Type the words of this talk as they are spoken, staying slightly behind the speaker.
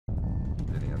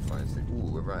find it.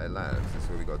 Ooh, we're right at labs. That's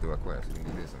where we gotta do our quest. We can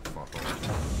do this and fuck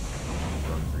off.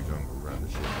 Run through jungle, around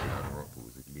the ship, around rock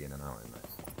pools. We can be in and out in like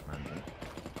man.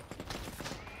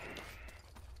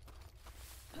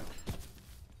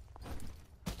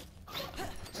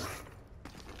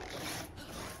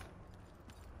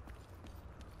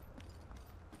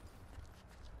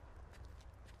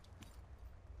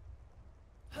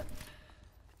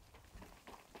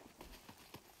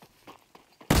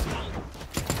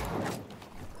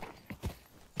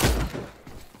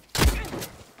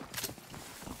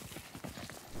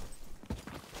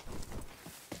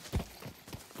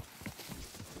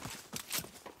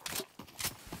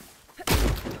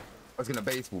 I was gonna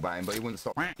baseball bat him, but he wouldn't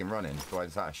stop fucking running, so I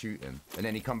decided to shoot him. And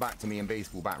then he come back to me in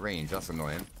baseball bat range. That's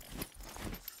annoying.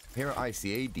 Here at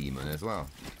ICA demon as well.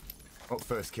 Oh,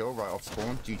 first kill right off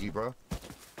spawn. GG, bro.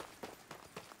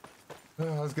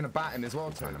 I was gonna bat him as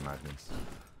well. Turn of madness.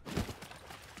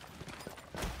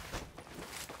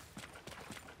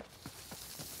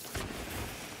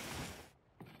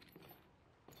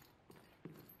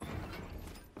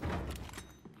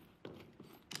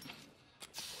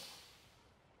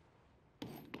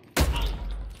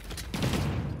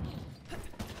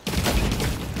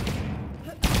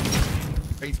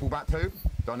 Baseball bat too.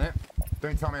 Done it.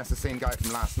 Don't tell me that's the same guy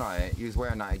from last night. He was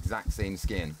wearing that exact same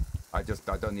skin. I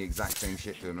done the exact same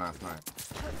shit to him last night.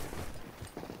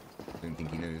 Don't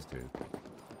think he knows to.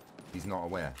 He's not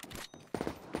aware.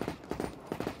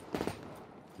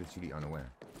 Literally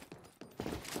unaware.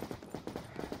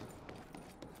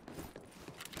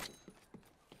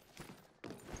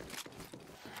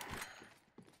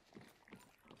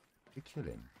 You kill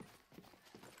him.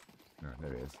 No,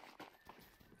 there he is.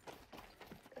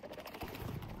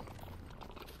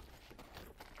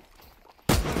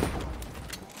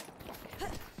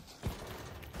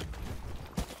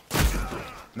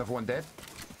 Another one dead.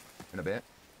 In a bit.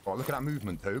 Oh, look at that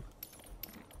movement, Tobe.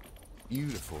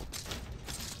 Beautiful.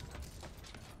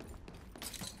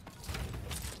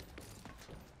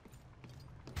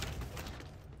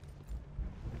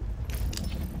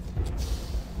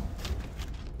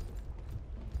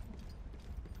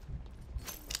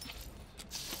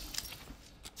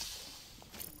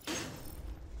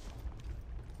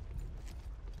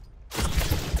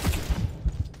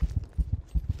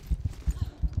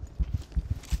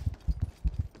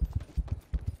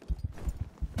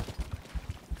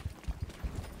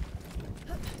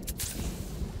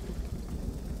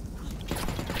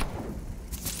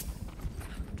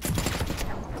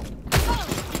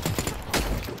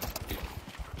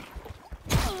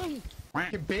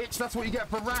 Bitch, that's what you get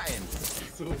for ratting.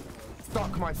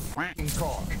 Stuck my f***ing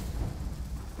cock.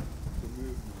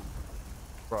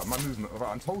 Bro, my movement.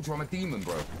 Right, I told you I'm a demon,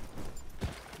 bro.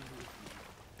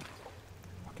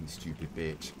 Fucking stupid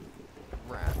bitch.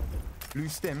 Rat. Blue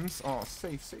stems. Oh,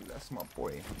 safe, say less, my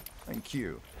boy. Thank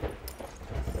you.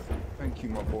 Thank you,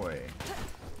 my boy.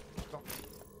 Stop.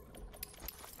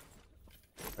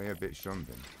 I hear a bitch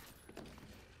jumping.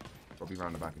 Probably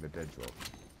round the back of the dead drop.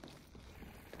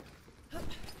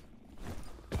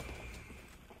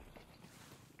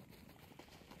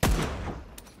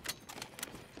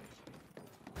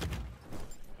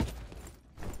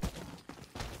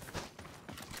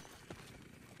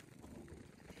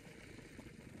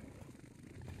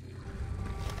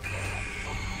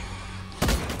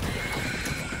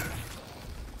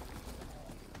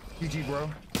 GG, bro.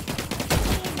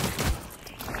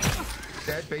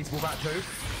 Dead. Baseball bat too.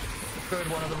 Third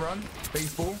one of the run.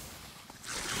 Baseball.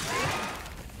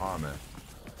 Armor.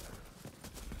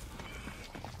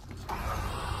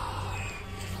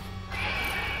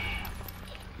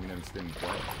 You know, stims,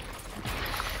 right?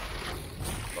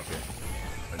 Fuck it.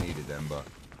 I needed them, but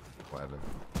whatever.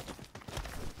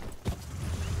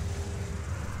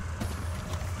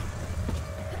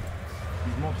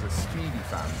 These mobs are speedy,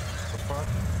 fam. What the fuck?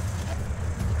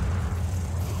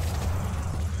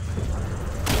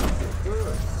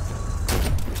 Good.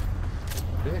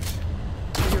 Bitch.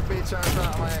 Get your bitch ass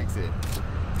out of my exit.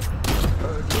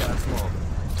 Oh, yeah, mob.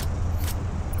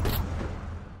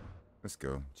 Let's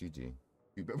go. GG.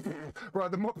 Bro,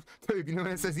 the mob. Dude, you know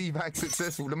when it says evac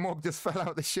successful, the mob just fell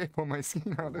out the ship on my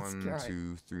screen out of the sky. 1,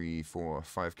 2, 3, 4,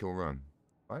 5 kill run.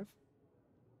 5?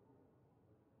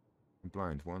 I'm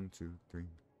blind. 1, 2, 3,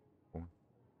 4.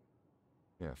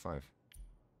 Yeah, 5.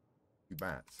 2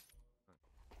 bats.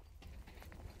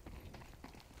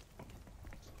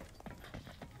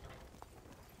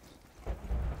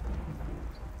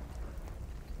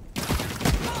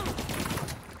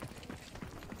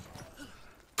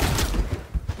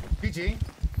 GG.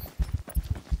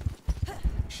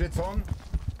 Shit's on.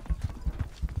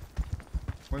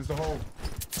 Where's the hole?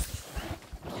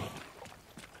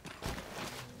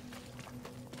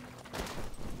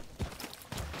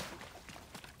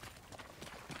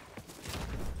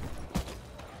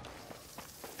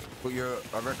 Put your,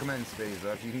 I recommend,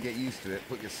 Stazer, if you can get used to it,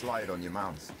 put your slide on your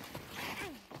mouse.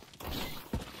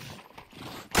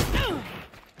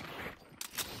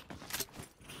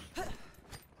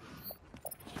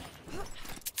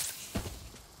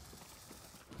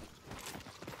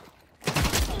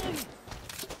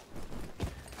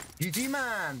 GG,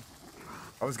 man!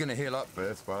 I was gonna heal up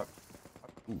first, but...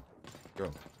 Ooh,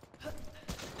 go.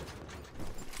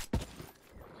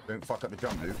 Don't fuck up the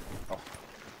jump, Luke. Oh.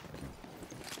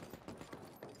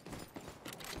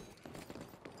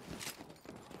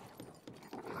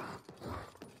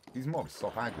 These mobs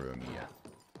stop aggroing me yet.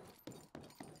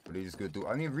 But they just go do...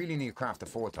 I really need to craft it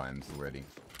 4 times already.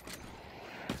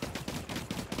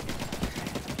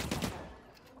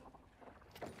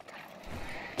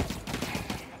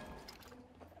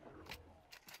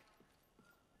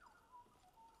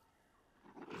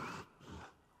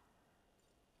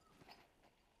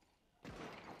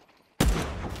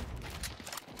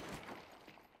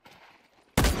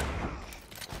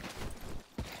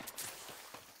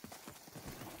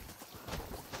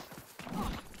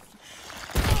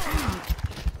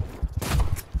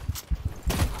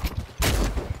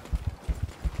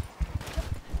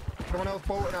 Someone else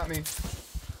bolting at me.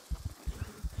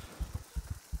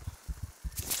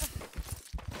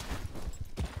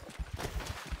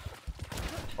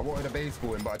 I wanted a base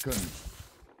ball in, but I couldn't.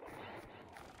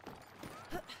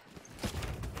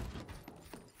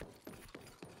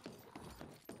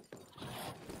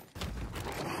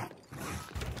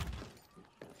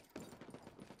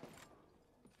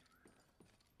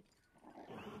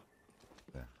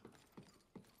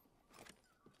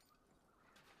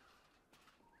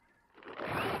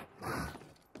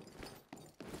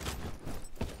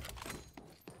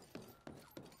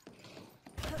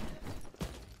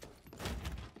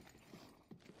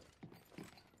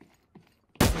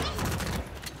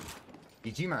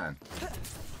 GG, man.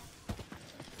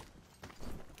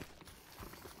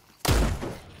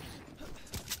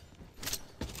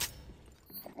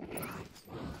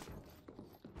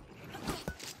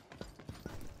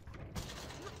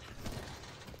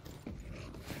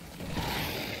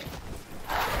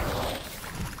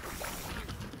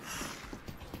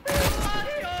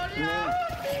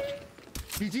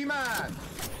 GG, man.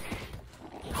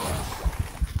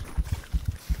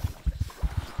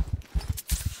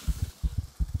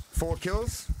 Four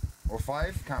kills or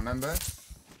 5, can't remember.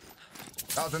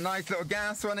 That was a nice little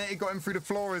gas on it. It got him through the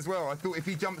floor as well. I thought if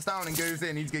he jumps down and goes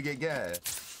in, he's gonna get gas.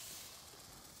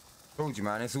 Told you,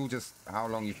 man. It's all just how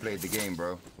long you played the game,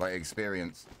 bro. Like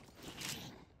experience.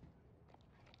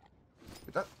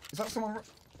 Is that someone?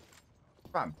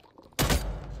 Bam.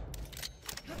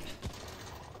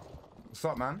 What's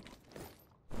up, man?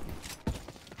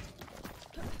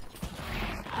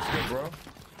 What's good, bro?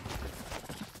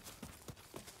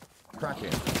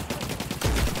 Cracking.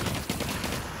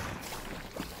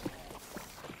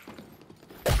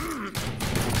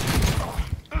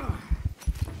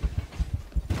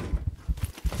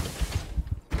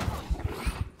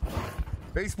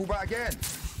 Baseball bat again.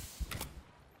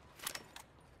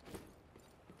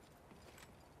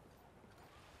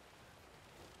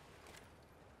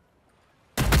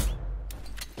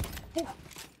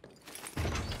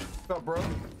 What's up, bro?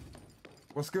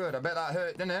 What's good? I bet that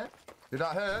hurt, didn't it? Did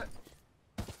that hurt?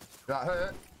 Did that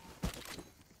hurt?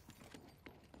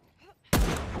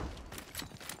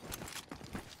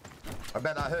 I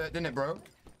bet that hurt, didn't it, bro?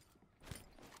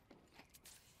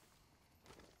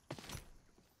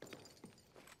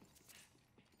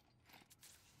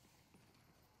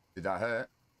 Did that hurt?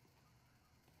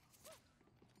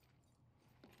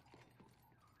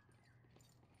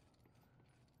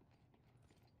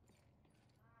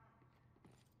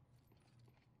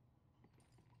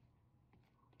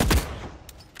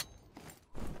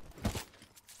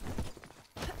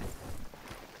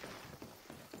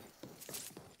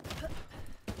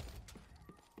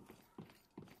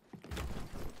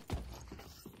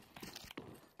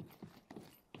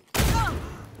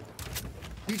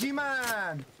 GG,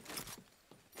 man!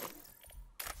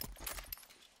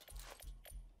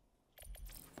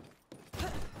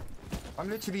 I'm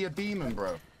literally a demon,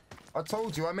 bro. I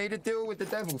told you, I made a deal with the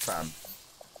devil, fam.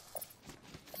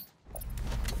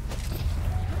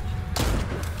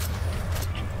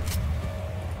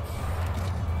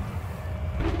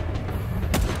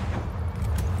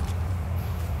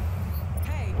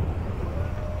 Hey.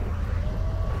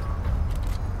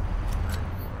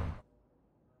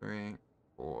 3,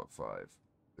 4, 5,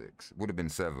 6. Would have been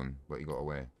 7, but he got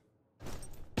away.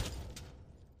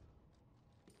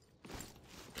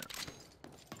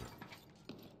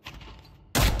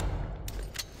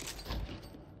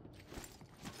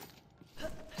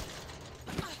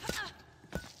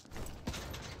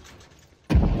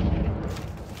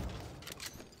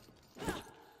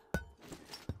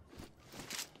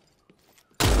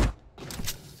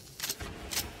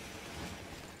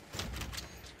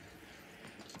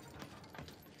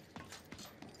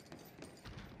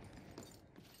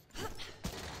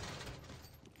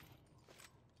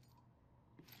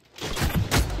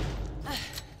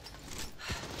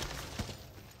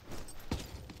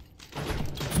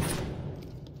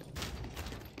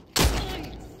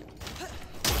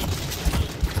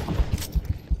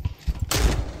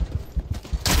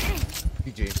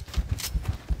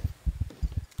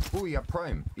 cool, he had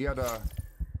Prime. He had a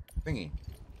thingy.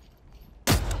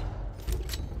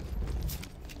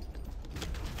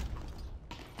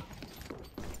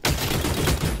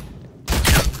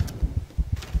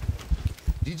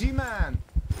 GG, man.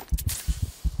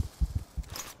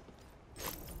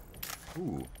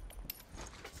 Ooh.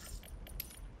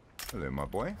 Hello, my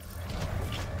boy.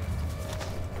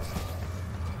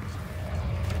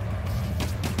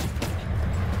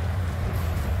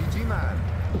 GG, man.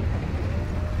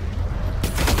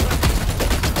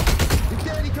 He's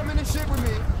dead. He come in and shit with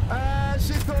me. Ah,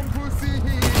 shit on pussy.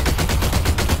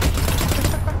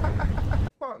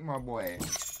 Fuck, my boy.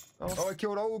 Oh, I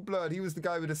killed Old Blood. He was the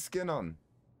guy with the skin on.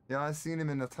 Yeah, I seen him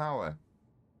in the tower.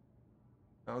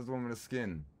 That was the one with the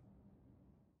skin.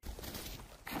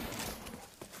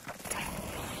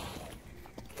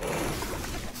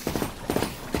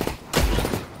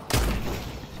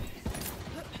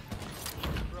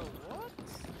 Bro, what?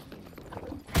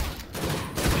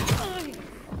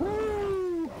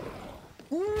 Woo!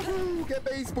 Woohoo! Get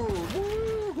baseball!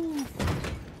 Woohoo!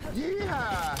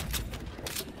 Yeehaw!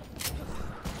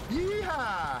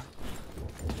 Yeehaw!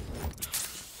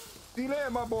 See you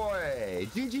later, my boy!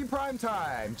 GG prime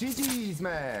time! GG's,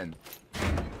 man!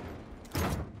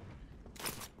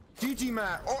 GG,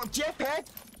 man! Oh, Jeffhead!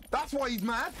 That's why he's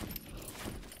mad!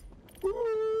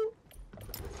 Woo!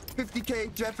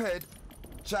 50k Jeffhead!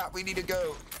 Chat, we need to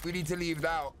go. We need to leave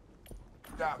now.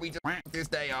 Chat, we just this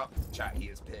day up. Chat, he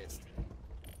is pissed.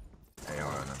 Hey, I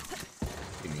don't know.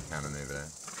 Kidney cannon over there.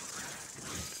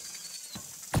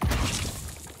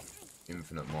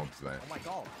 Infinite mobs, like. Oh my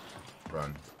god.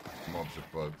 Run. Mobs are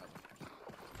bugged.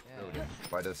 Yeah. Building.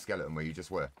 By the skeleton where you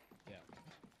just were. Yeah.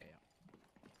 Yeah.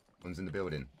 One's in the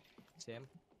building. See him?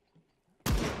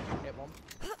 Hit one.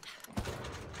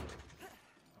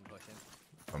 I'm pushing.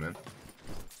 Come in.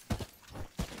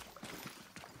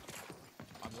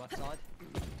 I'm left side.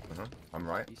 I'm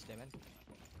right. He's stimming.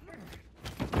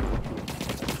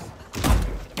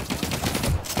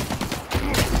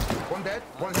 One dead.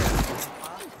 One hit.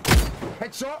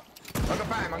 Headshot. I'm gonna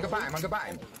bat him. I'm gonna bat him. I'm gonna bat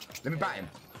him. Let me bat him.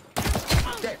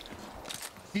 Dead.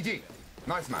 GG.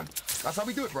 Nice, man. That's how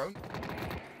we do it, bro.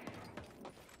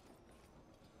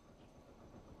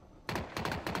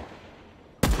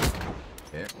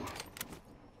 Yeah.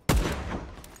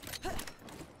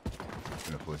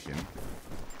 Gonna push him.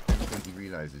 I think he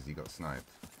realizes he got sniped.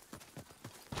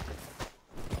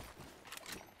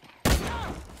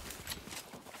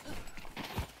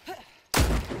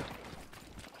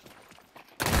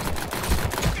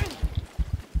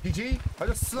 GG! I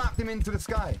just slapped him into the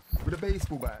sky with a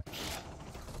baseball bat. I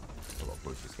gotta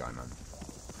push this guy, man.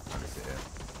 I'm gonna sit here.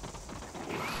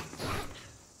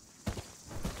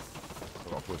 I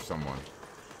gotta push someone.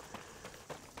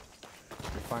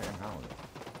 You're fighting how?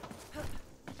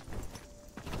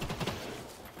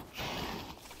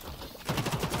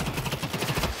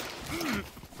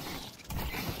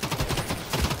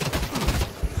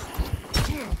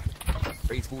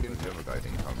 Baseball didn't, the other guy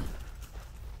didn't come.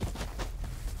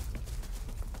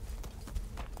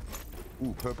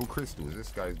 Ooh, purple crystals.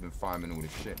 This guy's been farming all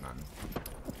this shit, man.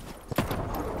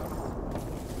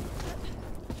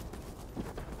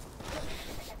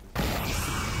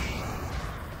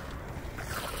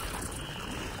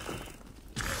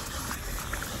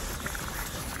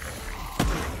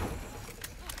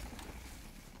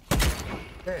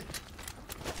 Dead.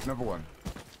 Another one.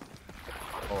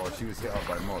 Oh, she was hit up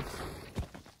by mods.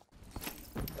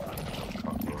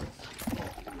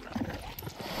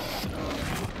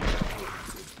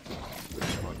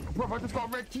 Bro, I just got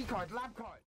a red key card, lab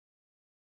card.